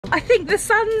I think the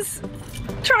sun's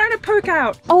trying to poke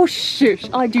out. Oh shush,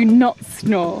 I do not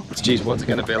snore. Geez, what's it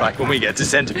going to be like when we get to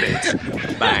centipedes?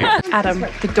 Bang. Adam,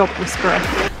 the dog whisperer.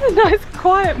 A nice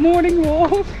quiet morning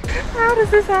walk. How does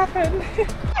this happen?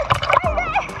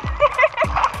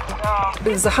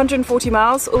 This is 140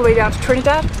 miles all the way down to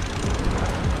Trinidad.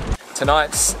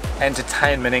 Tonight's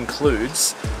entertainment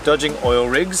includes dodging oil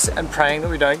rigs and praying that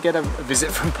we don't get a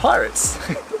visit from pirates.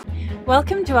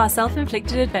 Welcome to our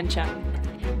self-inflicted adventure.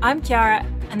 I'm Kiara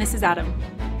and this is Adam.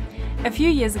 A few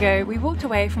years ago, we walked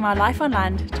away from our life on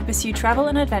land to pursue travel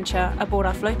and adventure aboard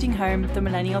our floating home, the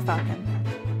Millennial Falcon.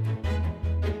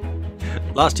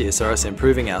 Last year saw us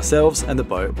improving ourselves and the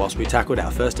boat whilst we tackled our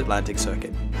first Atlantic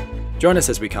circuit. Join us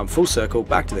as we come full circle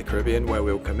back to the Caribbean, where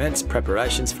we'll commence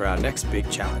preparations for our next big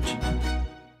challenge.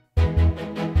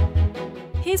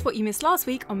 Here's what you missed last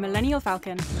week on Millennial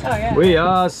Falcon. Oh yeah. We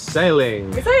are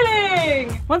sailing. We're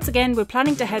sailing! Once again, we're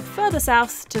planning to head further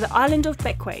south to the island of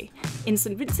Bequia in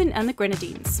St. Vincent and the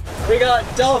Grenadines. We got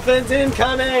dolphins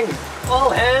incoming! All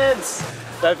hands!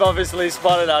 They've obviously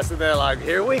spotted us and they're like,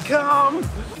 here we come!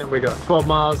 And we got 12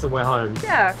 miles and we're home.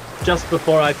 Yeah. Just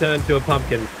before I turned to a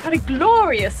pumpkin. Had a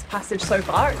glorious passage so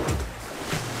far.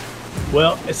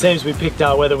 Well, it seems we picked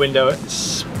our weather window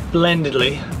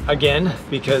splendidly again,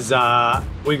 because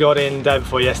we got in day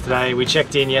before yesterday, we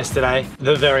checked in yesterday.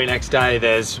 The very next day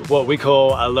there's what we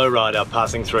call a lowrider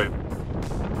passing through.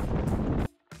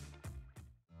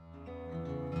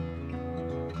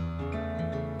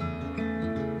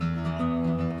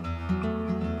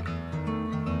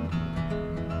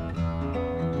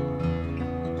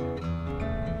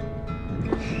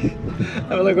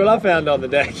 Have a look what I found on the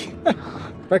deck.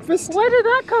 Breakfast? Where did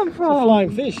that come from? A flying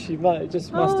fish. He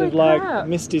just must have like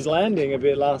missed his landing a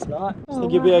bit last night.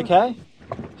 Think you'll be okay?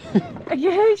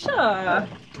 Yeah, sure.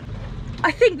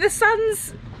 I think the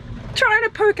sun's trying to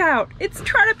poke out. It's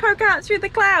trying to poke out through the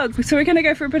clouds. So we're gonna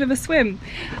go for a bit of a swim.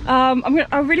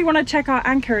 I really want to check our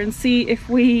anchor and see if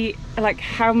we, like,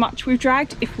 how much we've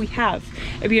dragged, if we have.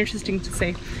 It'd be interesting to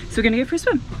see. So we're gonna go for a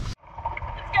swim.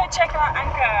 Let's go check our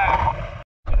anchor.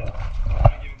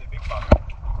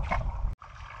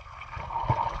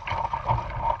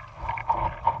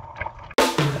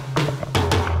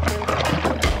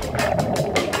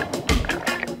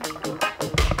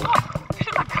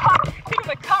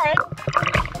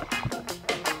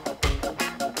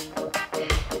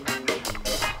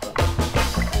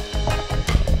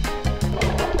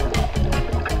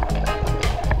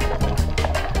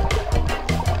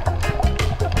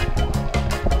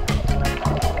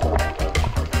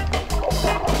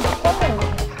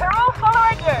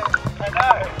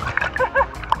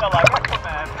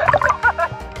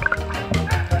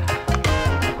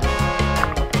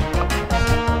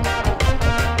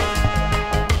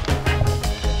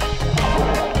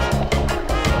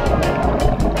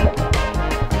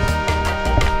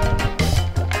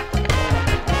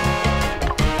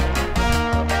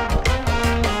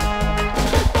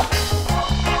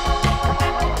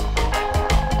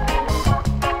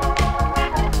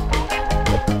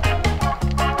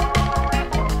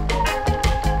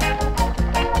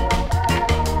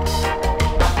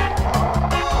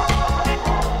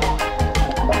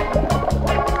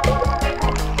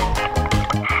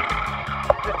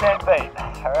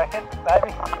 I reckon,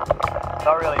 maybe.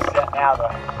 Not really set now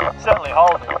though. Certainly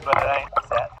holding, but it ain't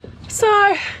set.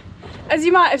 So, as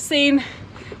you might have seen,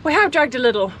 we have dragged a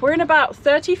little. We're in about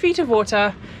 30 feet of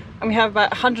water and we have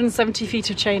about 170 feet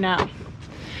of chain out.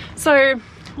 So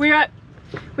we have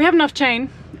enough chain.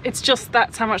 It's just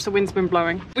that's how much the wind's been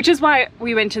blowing, which is why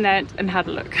we went in there and had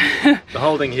a look. The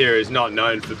holding here is not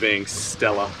known for being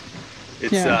stellar.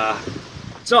 It's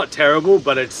it's not terrible,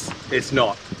 but it's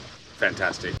not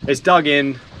fantastic. It's dug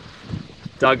in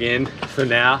for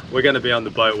now. We're going to be on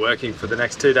the boat working for the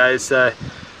next 2 days, so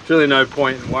there's really no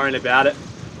point in worrying about it.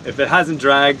 If it hasn't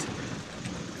dragged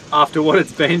after what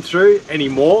it's been through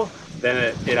anymore,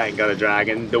 then it ain't gonna drag,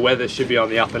 and the weather should be on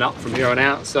the up and up from here on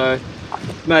out, so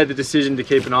made the decision to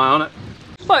keep an eye on it.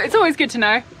 Well, it's always good to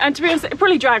know, and to be honest, it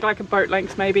probably dragged like a boat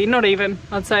length maybe, not even,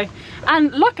 I'd say.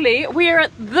 And luckily we're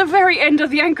at the very end of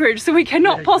the anchorage, so we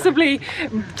cannot possibly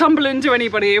tumble into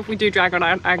anybody if we do drag on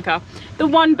our anchor. The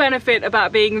one benefit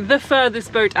about being the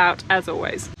furthest boat out, as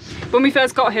always. When we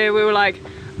first got here we were like,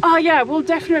 oh yeah, we'll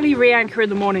definitely re-anchor in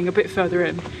the morning a bit further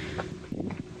in.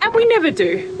 And we never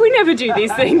do. We never do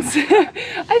these things.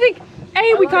 I think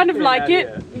A, we kind of like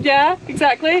it. Yeah,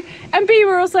 exactly. And B,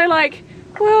 we're also like,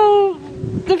 well,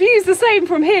 the view's the same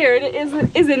from here and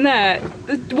it is in there.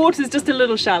 The water's just a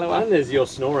little shallower. And there's your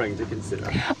snoring to consider.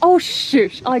 Oh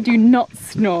shush, I do not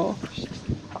snore.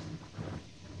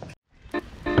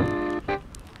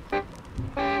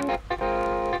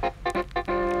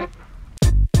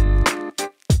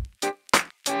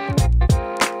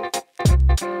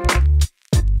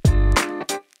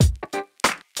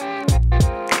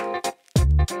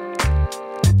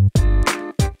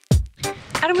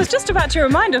 Adam was just about to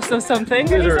remind us of something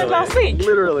when he said last week.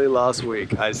 Literally last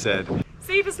week I said.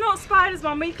 See, if it's not spiders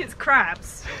 1 week, it's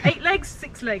crabs. 8 legs,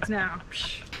 6 legs now.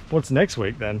 What's next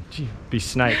week then? Gee, be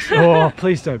snakes. Oh,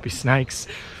 please don't be snakes.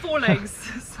 4 legs.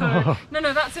 So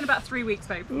no, that's in about 3 weeks,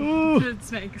 babe. For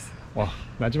snakes. Well,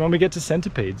 imagine when we get to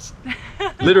centipedes.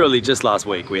 Literally just last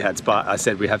week we had I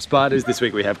said we have spiders, this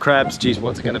week we have crabs. Geez,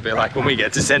 what's it going to be like when we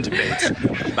get to centipedes?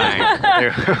 Bang.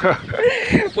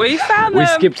 We found them. We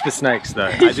skipped the snakes though.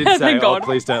 I did say, oh,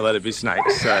 please don't let it be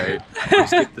snakes, so we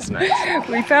skipped the snakes.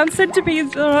 We found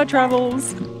centipedes on our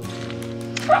travels.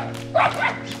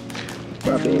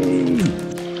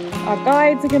 Our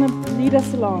guides are going to lead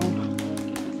us along.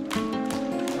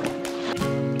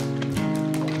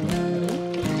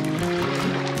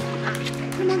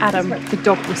 Adam, the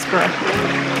dog whisperer.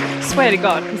 Swear to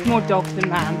God, he's more dog than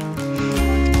man.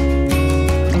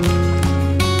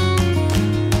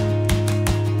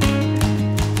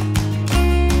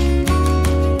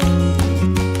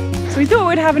 So we thought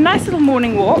we'd have a nice little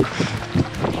morning walk.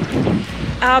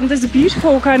 There's a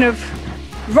beautiful kind of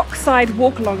rockside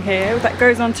walk along here that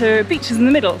goes onto beaches in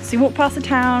the middle. So you walk past the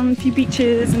town, a few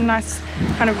beaches, and a nice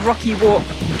kind of rocky walk.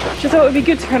 Which I thought would be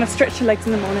good to kind of stretch your legs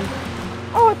in the morning.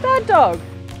 Oh, a bird dog!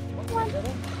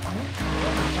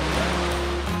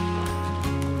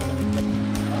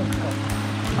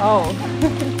 Oh.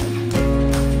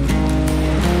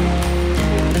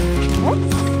 What?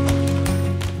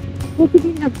 We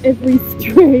can have every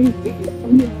stray on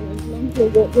the island long to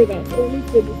walk with us, only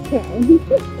for this town.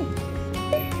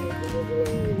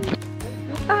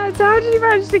 So how did you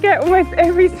manage to get almost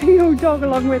every single dog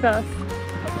along with us?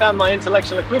 I found my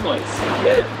intellectual equivalents.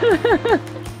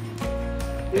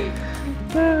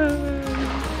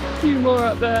 A few more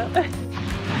up there.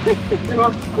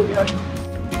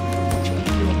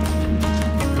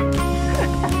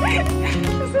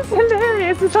 This is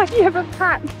hilarious, it's like you have a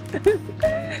pack.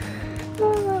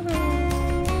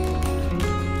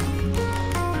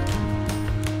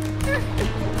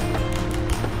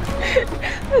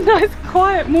 A nice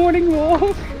quiet morning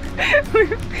walk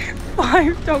with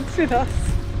 5 dogs with us.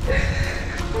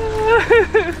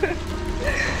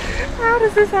 How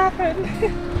does this happen?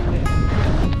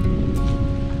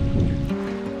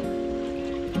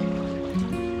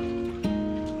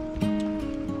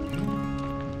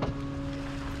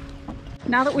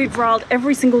 Now that we've riled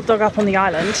every single dog up on the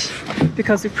island,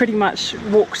 because we've pretty much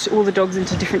walked all the dogs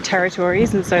into different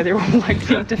territories and so they're all like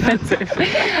being defensive,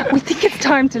 we think it's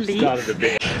time to leave.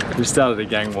 We started a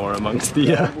gang war amongst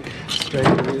the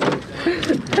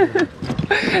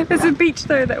There's a beach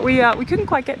though that we couldn't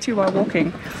quite get to while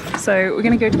walking, so we're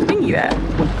going to go to the dinghy there.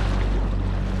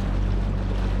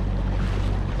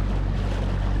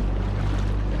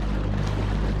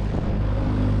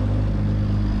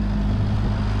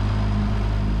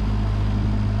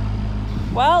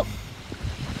 Well,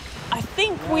 I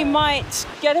think we might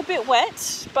get a bit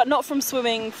wet, but not from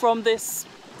swimming, from this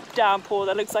downpour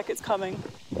that looks like it's coming.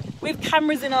 We have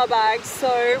cameras in our bags,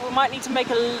 so we might need to make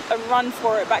a run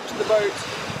for it back to the boat.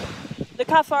 Look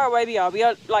how far away we are. We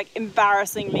are like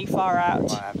embarrassingly far out.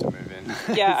 I have to move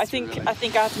in. Yeah, I think I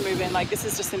have to move in. Like, this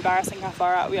is just embarrassing how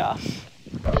far out we are. You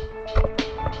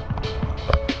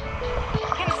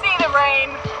can see the rain.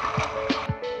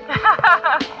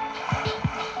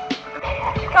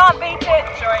 You can't beat it.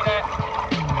 Join it.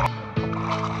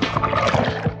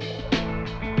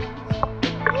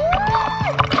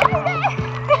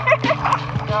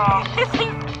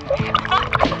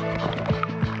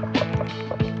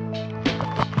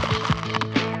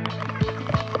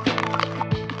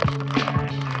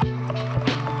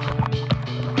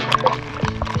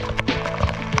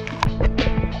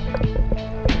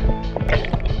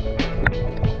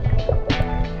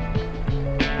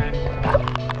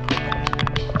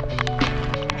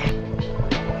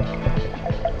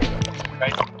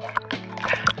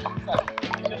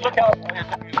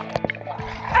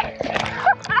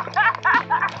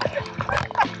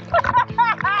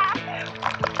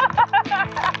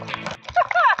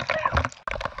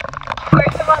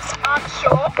 Both of us aren't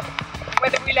sure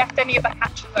whether we left any of the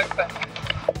hatches open.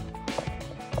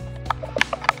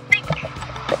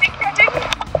 I think I did.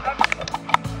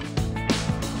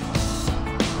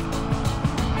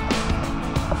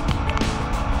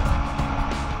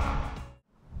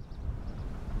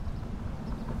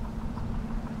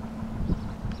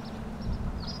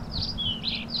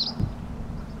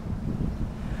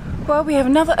 Well, we have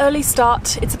another early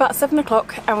start. It's about 7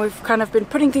 o'clock and we've kind of been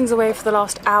putting things away for the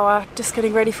last hour, just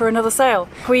getting ready for another sail.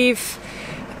 We've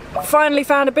finally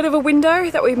found a bit of a window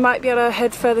that we might be able to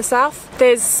head further south.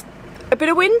 There's a bit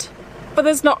of wind, but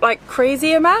there's not like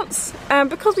crazy amounts. And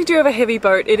because we do have a heavy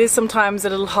boat, it is sometimes a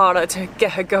little harder to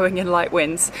get her going in light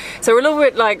winds. So we're a little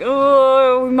bit like,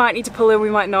 oh, we might need to pull in, we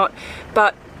might not.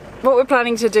 But what we're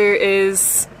planning to do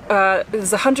is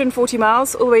there's 140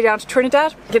 miles all the way down to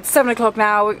Trinidad. It's 7 o'clock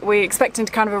now. We're expecting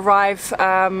to kind of arrive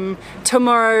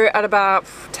tomorrow at about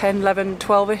 10, 11,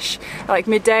 12ish, like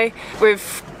midday.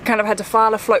 We've kind of had to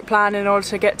file a float plan in order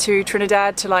to get to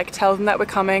Trinidad to like tell them that we're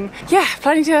coming. Yeah,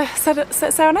 planning to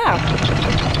set sail now.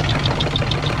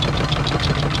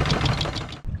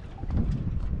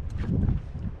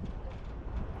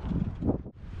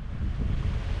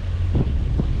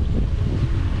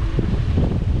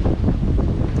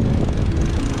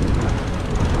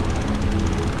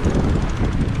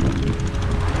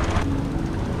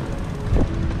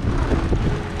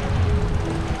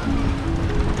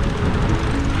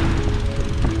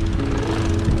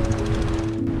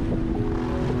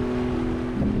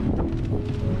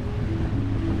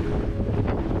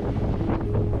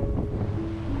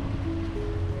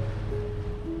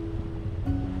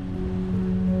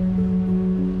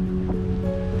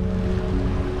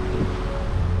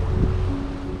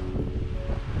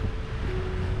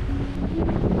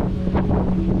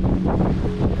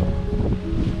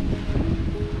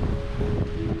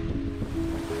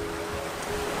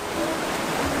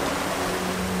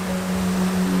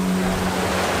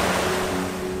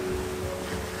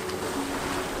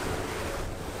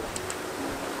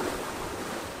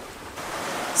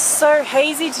 So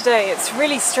hazy today, it's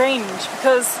really strange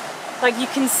because like you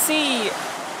can see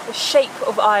the shape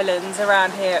of islands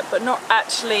around here but not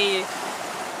actually,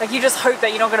 like you just hope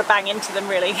that you're not going to bang into them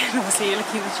really, and obviously you're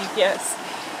looking at the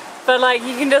GPS, but like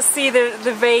you can just see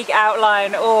the vague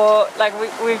outline, or like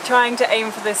we're trying to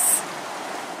aim for this,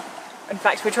 in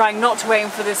fact we're trying not to aim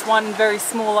for this one very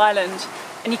small island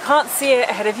and you can't see it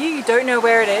ahead of you, you don't know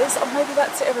where it is. Oh, maybe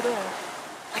that's it over there.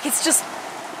 Like it's just,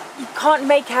 you can't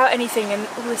make out anything and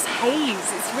all this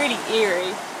haze, it's really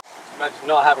eerie. Imagine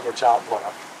not having a chart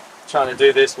plotter, trying to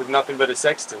do this with nothing but a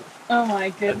sextant. Oh my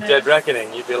goodness. A dead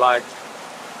reckoning, you'd be like,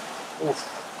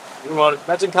 oof.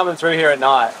 Imagine coming through here at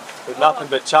night with nothing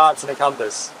but charts and a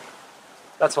compass.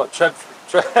 That's what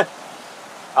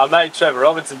our mate Trevor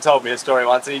Robinson told me a story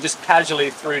once, and he just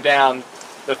casually threw down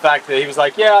the fact that he was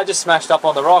like, yeah, I just smashed up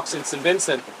on the rocks in St.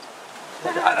 Vincent.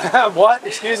 What?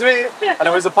 Excuse me? And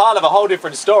it was a part of a whole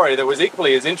different story that was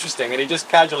equally as interesting, and he just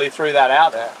casually threw that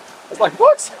out there. I was like,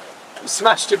 what? You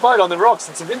smashed your boat on the rocks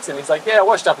in St. Vincent? He's like, yeah, I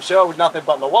washed up ashore with nothing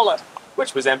but my wallet,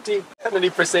 which was empty. And then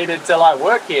he proceeded to like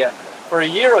work here for a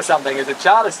year or something as a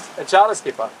charter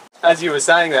skipper. As you were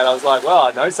saying that, I was like, well,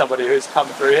 I know somebody who's come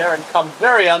through here and come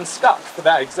very unstuck for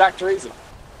that exact reason.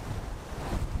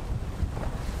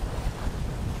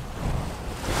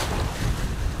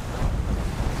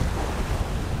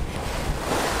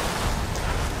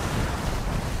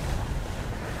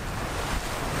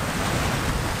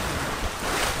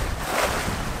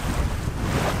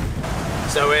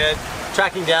 So we're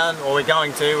tracking down, or we're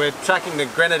tracking the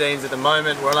Grenadines at the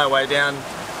moment. We're on our way down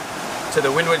to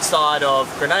the windward side of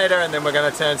Grenada, and then we're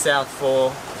going to turn south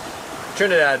for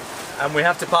Trinidad. And we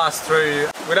have to pass through,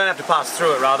 we don't have to pass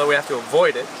through it rather, we have to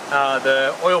avoid it.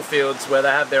 The oil fields where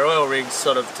they have their oil rigs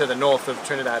sort of to the north of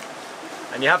Trinidad.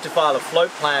 And you have to file a float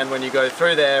plan when you go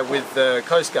through there with the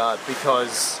Coast Guard,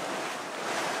 because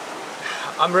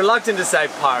I'm reluctant to say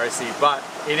piracy, but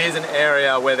it is an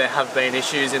area where there have been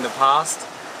issues in the past,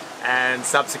 and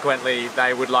subsequently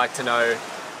they would like to know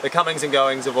the comings and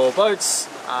goings of all boats,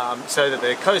 so that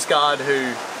the Coast Guard,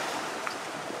 who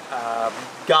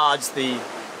guards the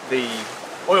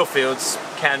oil fields,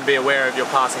 can be aware of your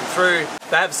passing through.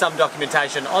 They have some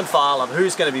documentation on file of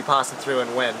who's going to be passing through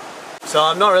and when. So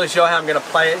I'm not really sure how I'm going to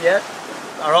play it yet.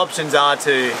 Our options are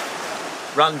to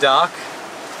run dark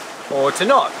or to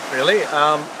not, really.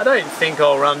 I don't think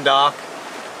I'll run dark.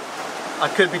 I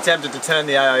could be tempted to turn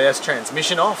the AIS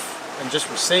transmission off and just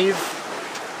receive,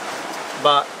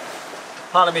 but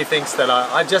part of me thinks that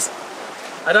I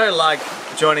don't like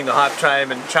joining the hype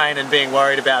train and being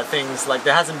worried about things. Like,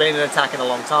 there hasn't been an attack in a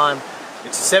long time.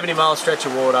 It's a 70-mile stretch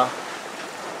of water.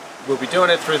 We'll be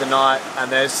doing it through the night,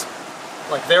 and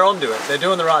they're onto it. They're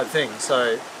doing the right thing,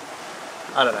 so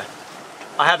I don't know.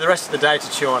 I have the rest of the day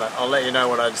to chew on it. I'll let you know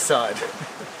what I decide.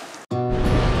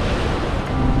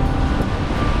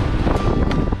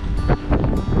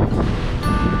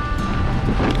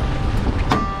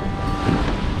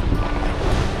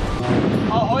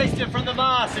 I'll hoist it from the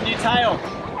mast and you tail.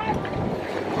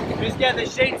 Just get the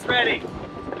sheets ready.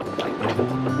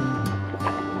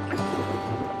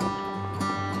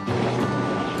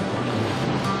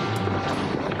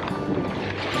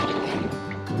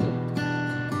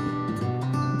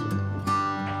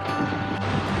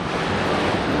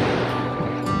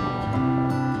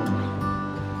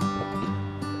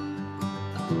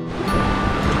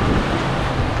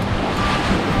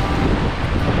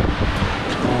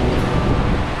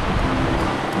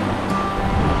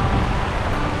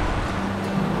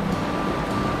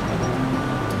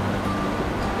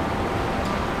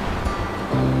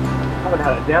 haven't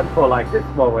had a downpour like this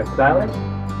while we're sailing.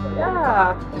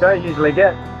 Yeah. You don't usually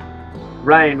get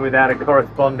rain without a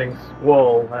corresponding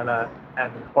squall and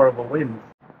horrible winds.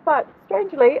 But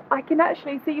strangely, I can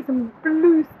actually see some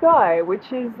blue sky,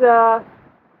 which is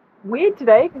weird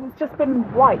today because it's just been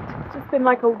white. It's just been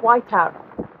like a whiteout.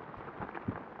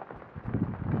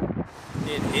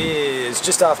 It is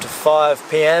just after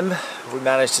 5 p.m. We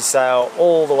managed to sail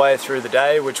all the way through the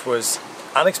day, which was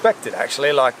unexpected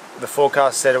actually. Like the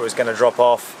forecast said, it was going to drop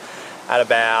off at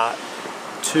about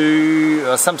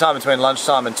sometime between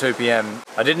lunchtime and 2 p.m.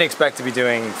 I didn't expect to be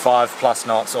doing 5+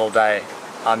 knots all day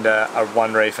under a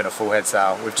one reef and a full head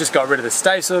sail. We've just got rid of the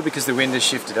staysail because the wind has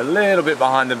shifted a little bit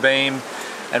behind the beam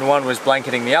and one was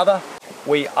blanketing the other.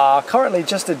 We are currently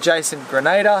just adjacent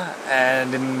Grenada,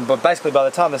 and basically by the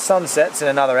time the sun sets in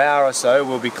another hour or so,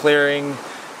 we'll be clearing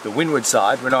the windward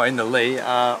side. We're not in the lee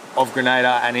of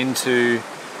Grenada and into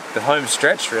the home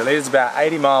stretch really. It's about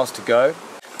 80 miles to go.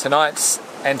 Tonight's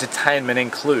entertainment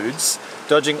includes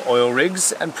dodging oil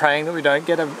rigs and praying that we don't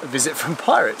get a visit from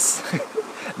pirates.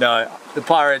 No, the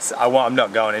pirates, I'm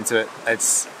not going into it.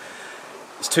 It's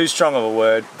too strong of a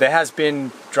word. There has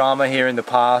been drama here in the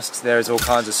past. There's all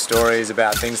kinds of stories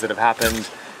about things that have happened.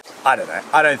 I don't know.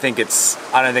 I don't think it's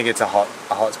a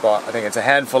hot spot. I think it's a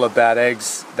handful of bad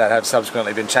eggs that have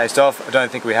subsequently been chased off. I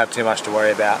don't think we have too much to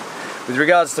worry about. With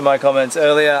regards to my comments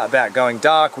earlier about going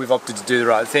dark, we've opted to do the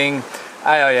right thing.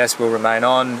 AIS will remain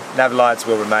on, nav lights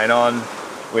will remain on.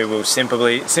 We will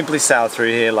simply sail through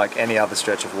here like any other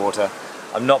stretch of water.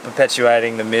 I'm not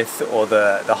perpetuating the myth or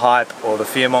the hype or the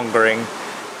fear-mongering.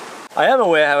 I am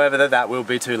aware, however, that will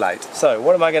be too late. So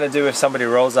what am I going to do if somebody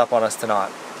rolls up on us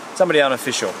tonight? Somebody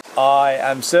unofficial. I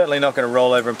am certainly not going to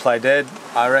roll over and play dead.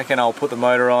 I reckon I'll put the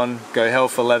motor on, go hell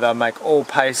for leather, make all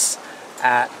pace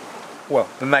at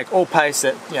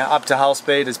up to hull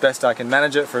speed as best I can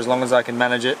manage it for as long as I can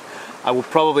manage it. I will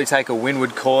probably take a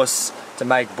windward course to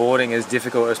make boarding as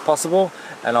difficult as possible,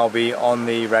 and I'll be on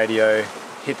the radio,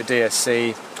 hit the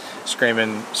DSC,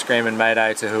 screaming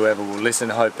mayday to whoever will listen.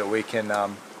 Hope that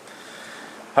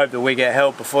we get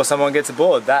help before someone gets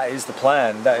aboard. That is the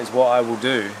plan. That is what I will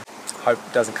do. Hope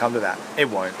it doesn't come to that. It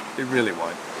won't. It really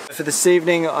won't. For this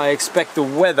evening, I expect the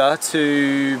weather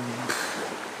to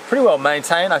pretty well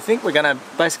maintain. I think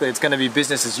it's going to be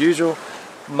business as usual.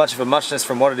 Much of a muchness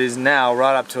from what it is now,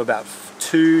 right up to about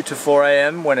 2 to 4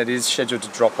 a.m. when it is scheduled to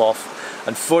drop off.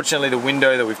 Unfortunately, the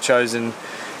window that we've chosen,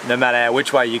 no matter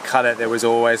which way you cut it, there was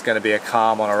always going to be a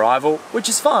calm on arrival, which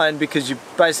is fine because you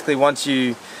basically, once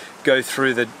you go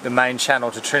through the main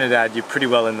channel to Trinidad, you're pretty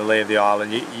well in the lee of the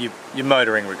island. You're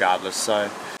motoring regardless. So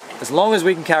as long as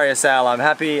we can carry a sail, I'm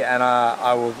happy, and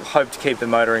I will hope to keep the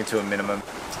motoring to a minimum.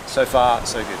 So far,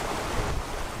 so good.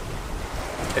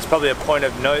 It's probably a point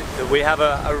of note that we have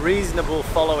a reasonable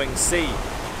following sea.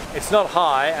 It's not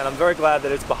high, and I'm very glad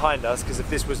that it's behind us, because if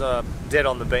this was dead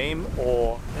on the beam,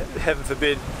 or heaven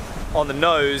forbid on the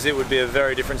nose, it would be a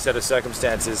very different set of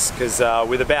circumstances, because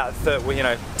with about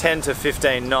 10 to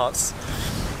 15 knots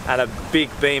and a big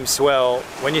beam swell,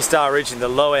 when you start reaching the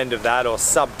low end of that, or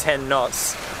sub 10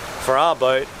 knots, for our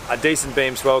boat, a decent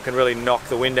beam swell can really knock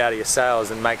the wind out of your sails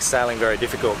and make sailing very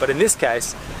difficult. But in this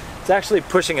case, it's actually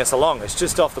pushing us along. It's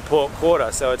just off the port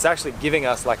quarter, so it's actually giving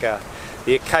us like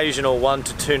the occasional 1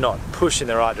 to 2 knot push in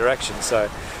the right direction. So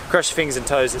cross your fingers and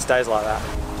toes, it stays like that.